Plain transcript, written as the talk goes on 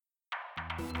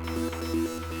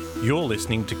You're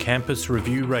listening to Campus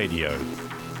Review Radio.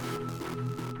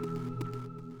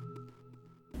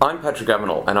 I'm Patrick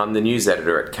Avenel and I'm the news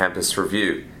editor at Campus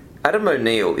Review. Adam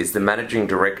O'Neill is the Managing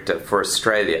Director for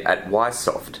Australia at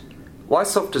YSoft.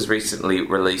 YSoft has recently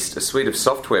released a suite of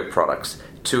software products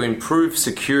to improve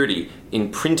security in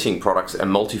printing products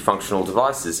and multifunctional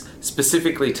devices,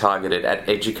 specifically targeted at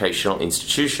educational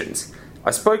institutions. I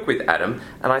spoke with Adam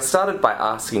and I started by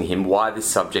asking him why this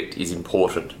subject is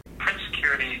important. Print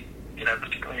security,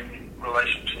 particularly in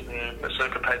relation to the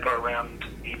circuit paper around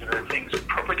Internet of Things,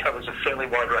 probably covers a fairly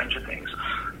wide range of things.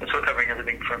 It's sort of covering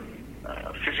everything from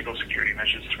physical security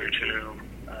measures through to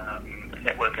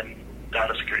network and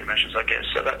data security measures, I guess.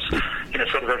 So that's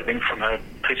sort of everything from a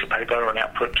piece of paper or an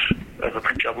output of a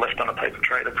print job left on a paper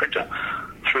tray at a printer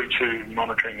through to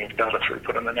monitoring of data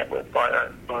throughput on the network by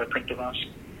a print device.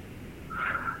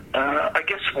 I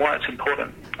guess why it's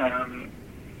important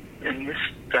in this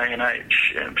day and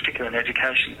age, in particular in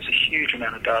education, there's a huge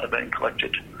amount of data being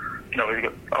collected. We've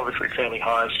got obviously fairly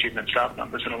high student and staff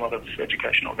numbers in a lot of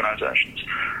education organisations,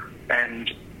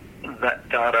 and that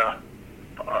data,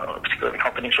 particularly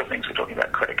confidential things, we're talking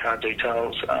about credit card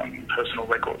details, personal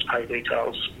records, pay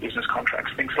details, business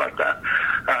contracts, things like that,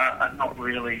 are not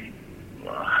really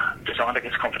designed, I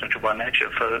guess, confidential by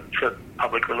nature for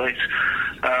public release.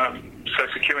 So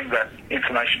securing that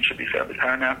information should be fairly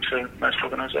paramount to most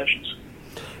organisations.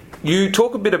 You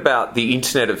talk a bit about the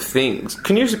Internet of Things.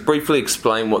 Can you just briefly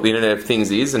explain what the Internet of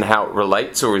Things is and how it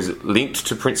relates or is linked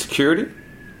to print security?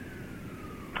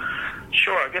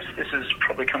 Sure, I guess this has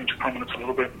probably come to prominence a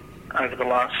little bit over the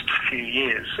last few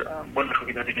years. When we're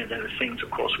talking about the Internet of Things,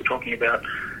 of course, we're talking about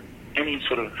any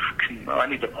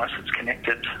device that's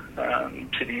connected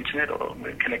to the Internet or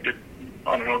connected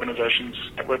on an organisation's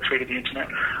network through to the Internet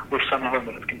with some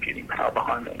element of computing power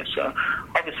behind them. So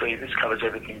obviously this covers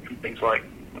everything from things like,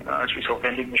 as we saw,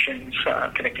 vending machines,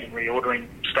 connecting and reordering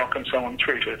stock and so on,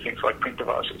 through to things like print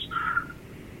devices.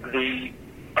 The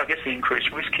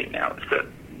increased risk here now is that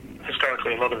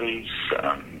historically a lot of these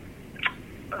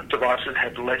devices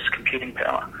had less computing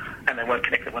power and they weren't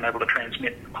connected, weren't able to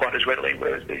transmit quite as readily,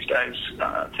 whereas these days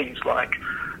things like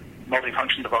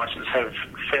multifunction devices have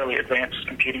fairly advanced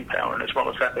computing power, and as well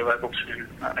as that they're able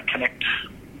to connect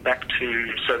back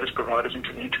to service providers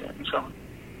into the Internet and so on.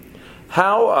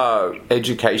 How are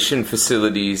education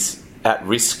facilities at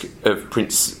risk of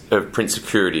print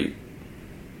security?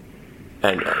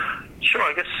 And sure,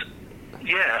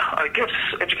 I guess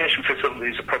education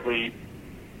facilities are probably,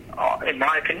 in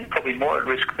my opinion, probably more at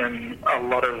risk than a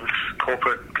lot of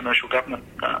corporate commercial government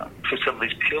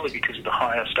facilities, purely because of the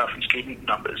higher staff and student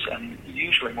numbers and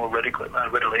usually more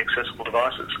readily accessible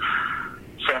devices.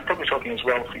 So I'm probably talking as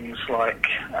well things like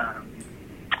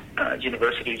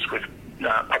universities with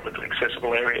publicly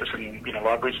accessible areas and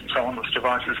libraries and so on with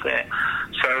devices there.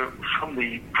 So from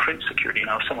the print security,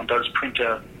 if someone does print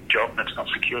a job and it's not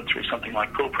secured through something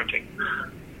like pool printing,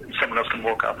 someone else can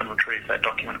walk up and retrieve that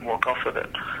document and walk off with it.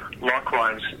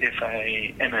 Likewise, if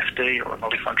a MFD or a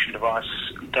multifunction device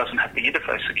doesn't have the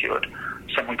interface secured,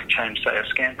 someone could change, say, a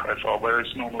scan profile, whereas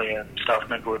normally a staff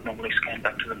member would normally scan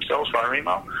back to themselves via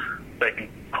email. They can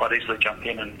quite easily jump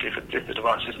in and, if the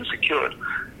device isn't secured,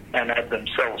 and add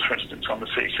themselves, for instance, on the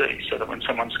CC, so that when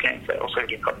someone scans, they also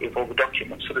get a copy of all the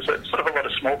documents. So there's sort of a lot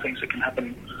of small things that can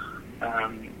happen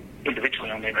individually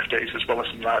on the MFDs, as well as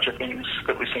some larger things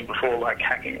that we've seen before, like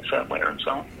hacking of firmware and so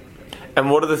on.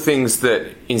 And what are the things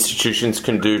that institutions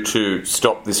can do to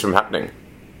stop this from happening?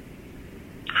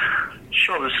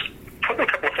 Sure, there's probably a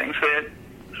couple of things. They're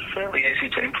fairly easy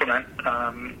to implement.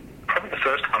 Probably the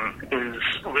first one is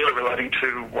really relating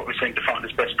to what we're seeing defined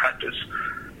as best practice,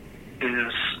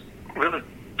 is really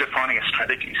defining a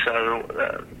strategy. So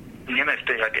the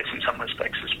MFD, I guess, in some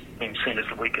respects has been seen as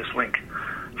the weakest link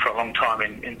for a long time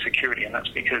in security, and that's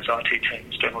because IT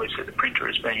teams generally see the printer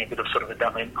as being a bit of sort of a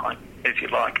dumb endpoint, if you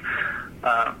like.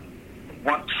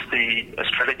 Once a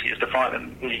strategy is defined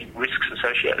and the risks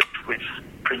associated with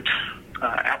print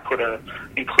output are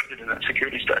included in that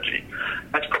security strategy,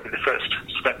 that's probably the first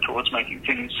step towards making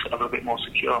things a little bit more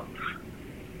secure.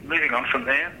 Moving on from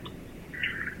there,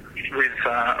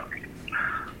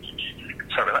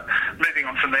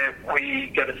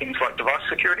 we go to things like device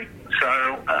security.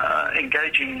 So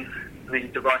engaging the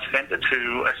device vendor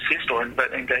to assist, or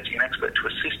engaging an expert to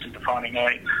assist in defining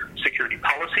a security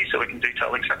policy, so we can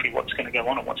detail exactly what's going to go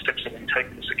on and what steps are being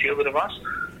taken to secure the device,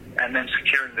 and then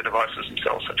securing the devices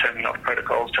themselves, so turning off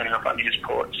protocols, turning off unused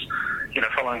ports,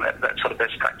 following that sort of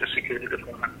best practice security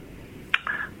deployment.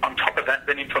 On top of that,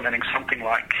 then implementing something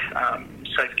like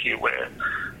SafeQueue, where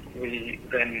we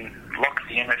then lock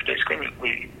the MFD screen.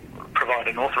 We provide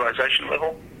an authorization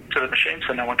level to the machine,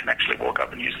 so no one can actually walk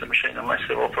up and use the machine unless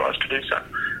they're authorised to do so.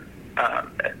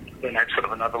 Then adds sort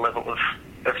of another level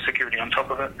of security on top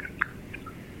of it.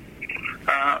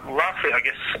 Lastly, I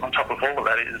guess on top of all of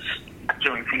that is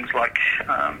doing things like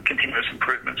continuous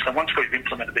improvement. So once we've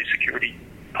implemented these security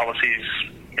policies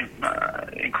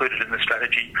included in the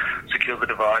strategy, secure the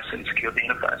device and secure the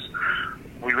interface,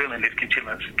 we really need to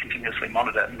continuously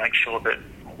monitor and make sure that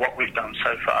what we've done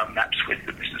so far maps with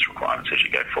the business requirements as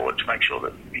you go forward to make sure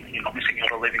that you're not missing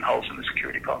out or leaving holes in the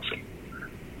security policy.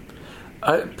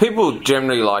 People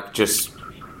generally like just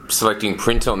selecting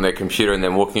print on their computer and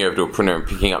then walking over to a printer and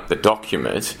picking up the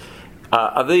document.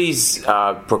 Are these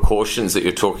precautions that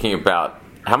you're talking about,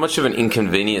 how much of an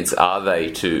inconvenience are they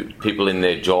to people in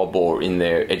their job or in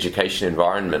their education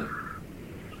environment?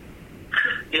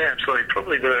 Yeah, absolutely.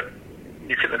 Probably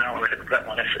you hit the nail on the head with that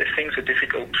one. If things are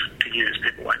difficult to use,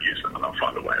 people won't use them and they'll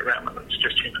find a way around them. It's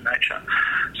just human nature.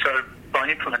 So by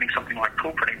implementing something like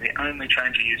pull printing, the only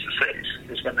change a user sees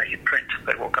is when they hit print.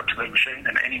 They walk up to the machine,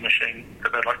 and any machine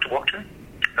that they'd like to walk to,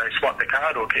 they swipe their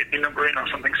card or key a PIN number in or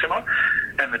something similar,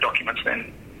 and the document's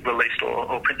then released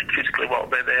or printed physically while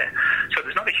they're there. So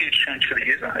there's not a huge change for the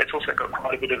user. It's also got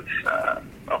quite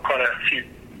a few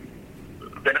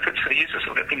benefits for the user.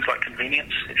 So we've got things like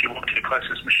convenience. If you walk to your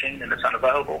closest machine and it's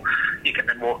unavailable, you can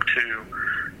then walk to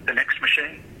the next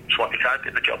machine, swipe your card,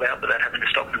 get the job out without having to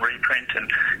stop and reprint, and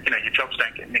your jobs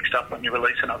don't get mixed up when you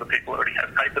release and other people already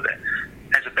have paper there.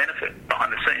 As a benefit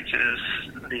behind the scenes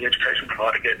is the education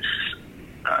provider gets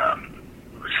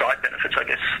side benefits, I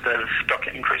guess,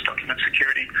 of increased document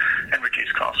security and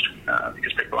reduced cost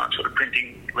because people aren't sort of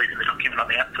printing, leaving the document on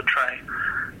the output tray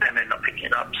and then not picking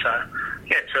it up. So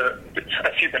yeah, it's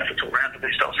a few benefits all around of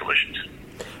these style solutions.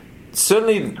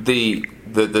 Certainly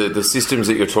the systems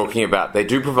that you're talking about, they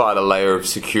do provide a layer of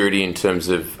security in terms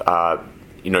of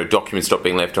documents not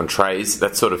being left on trays,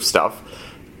 that sort of stuff.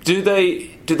 Do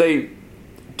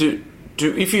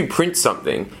if you print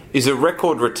something, is a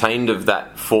record retained of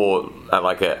that for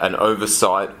an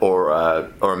oversight or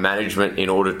a management in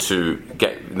order to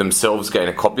gain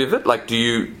a copy of it? Like,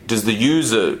 does the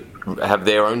user have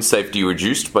their own safety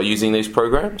reduced by using these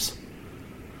programs?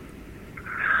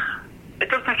 It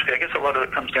doesn't have to be. I guess a lot of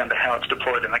it comes down to how it's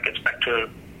deployed, and that gets back to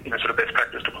sort of best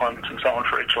practice deployments and so on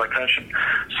for each location.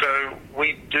 So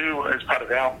we do, as part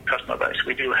of our customer base,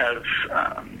 we do have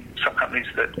some companies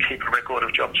that keep a record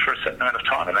of jobs for a certain amount of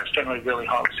time, and that's generally really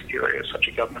highly secure areas such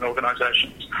as government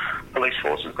organisations, police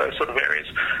forces, those sort of areas.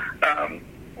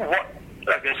 What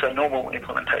I guess a normal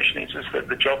implementation is that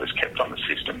the job is kept on the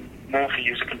system more for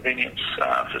user convenience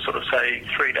for sort of, say,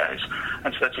 3 days.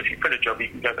 And so that's if you print a job, you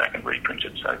can go back and reprint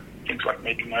it, so things like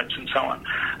meeting notes and so on.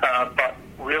 But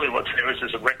really what's there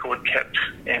is a record kept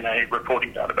in a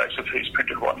reporting database of who's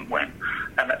printed what and when.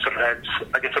 And that sort of adds,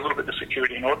 I guess, a little bit of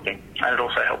security and auditing, and it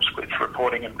also helps with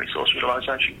reporting and resource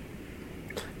utilisation.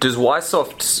 Does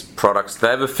YSoft's products, they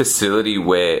have a facility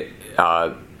where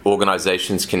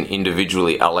organisations can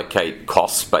individually allocate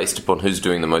costs based upon who's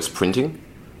doing the most printing?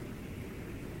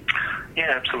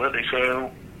 Yeah, absolutely.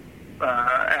 So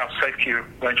our SafeQ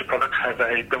range of products have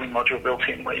a billing module built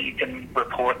in where you can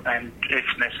report and, if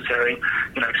necessary,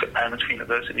 accept payments for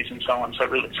universities and so on. So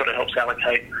it really sort of helps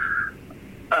allocate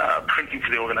printing for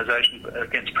the organisation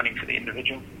against printing for the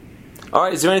individual. All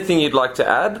right. Is there anything you'd like to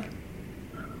add?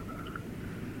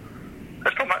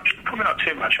 That's probably not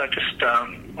too much. I just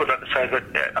would like to say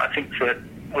that I think that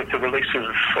with the release of,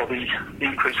 or the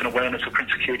increase in awareness of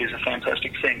print security is a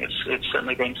fantastic thing. It's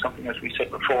certainly been something, as we said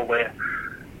before, where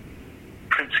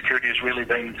print security has really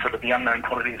been sort of the unknown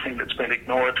quantity thing that's been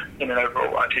ignored in an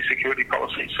overall IT security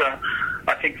policy. So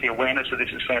I think the awareness of this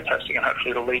is fantastic, and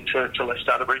hopefully it'll lead to less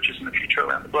data breaches in the future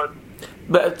around the globe.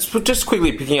 But just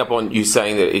quickly picking up on you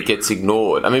saying that it gets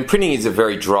ignored, I mean, printing is a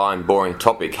very dry and boring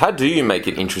topic. How do you make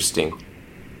it interesting?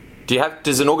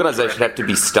 Does an organisation have to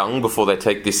be stung before they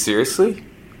take this seriously?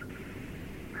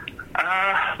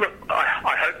 Look,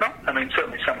 I hope not. I mean,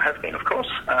 certainly some have been, of course.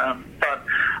 But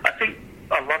I think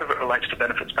a lot of it relates to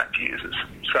benefits back to users.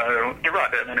 So you're right.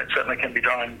 I mean, it certainly can be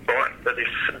dry and boring. But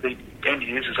if the end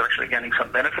users are actually gaining some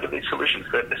benefit of these solutions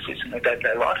that assist in their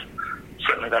day-to-day life,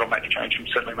 certainly that'll make a change and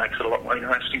certainly makes it a lot more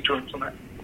interesting to implement.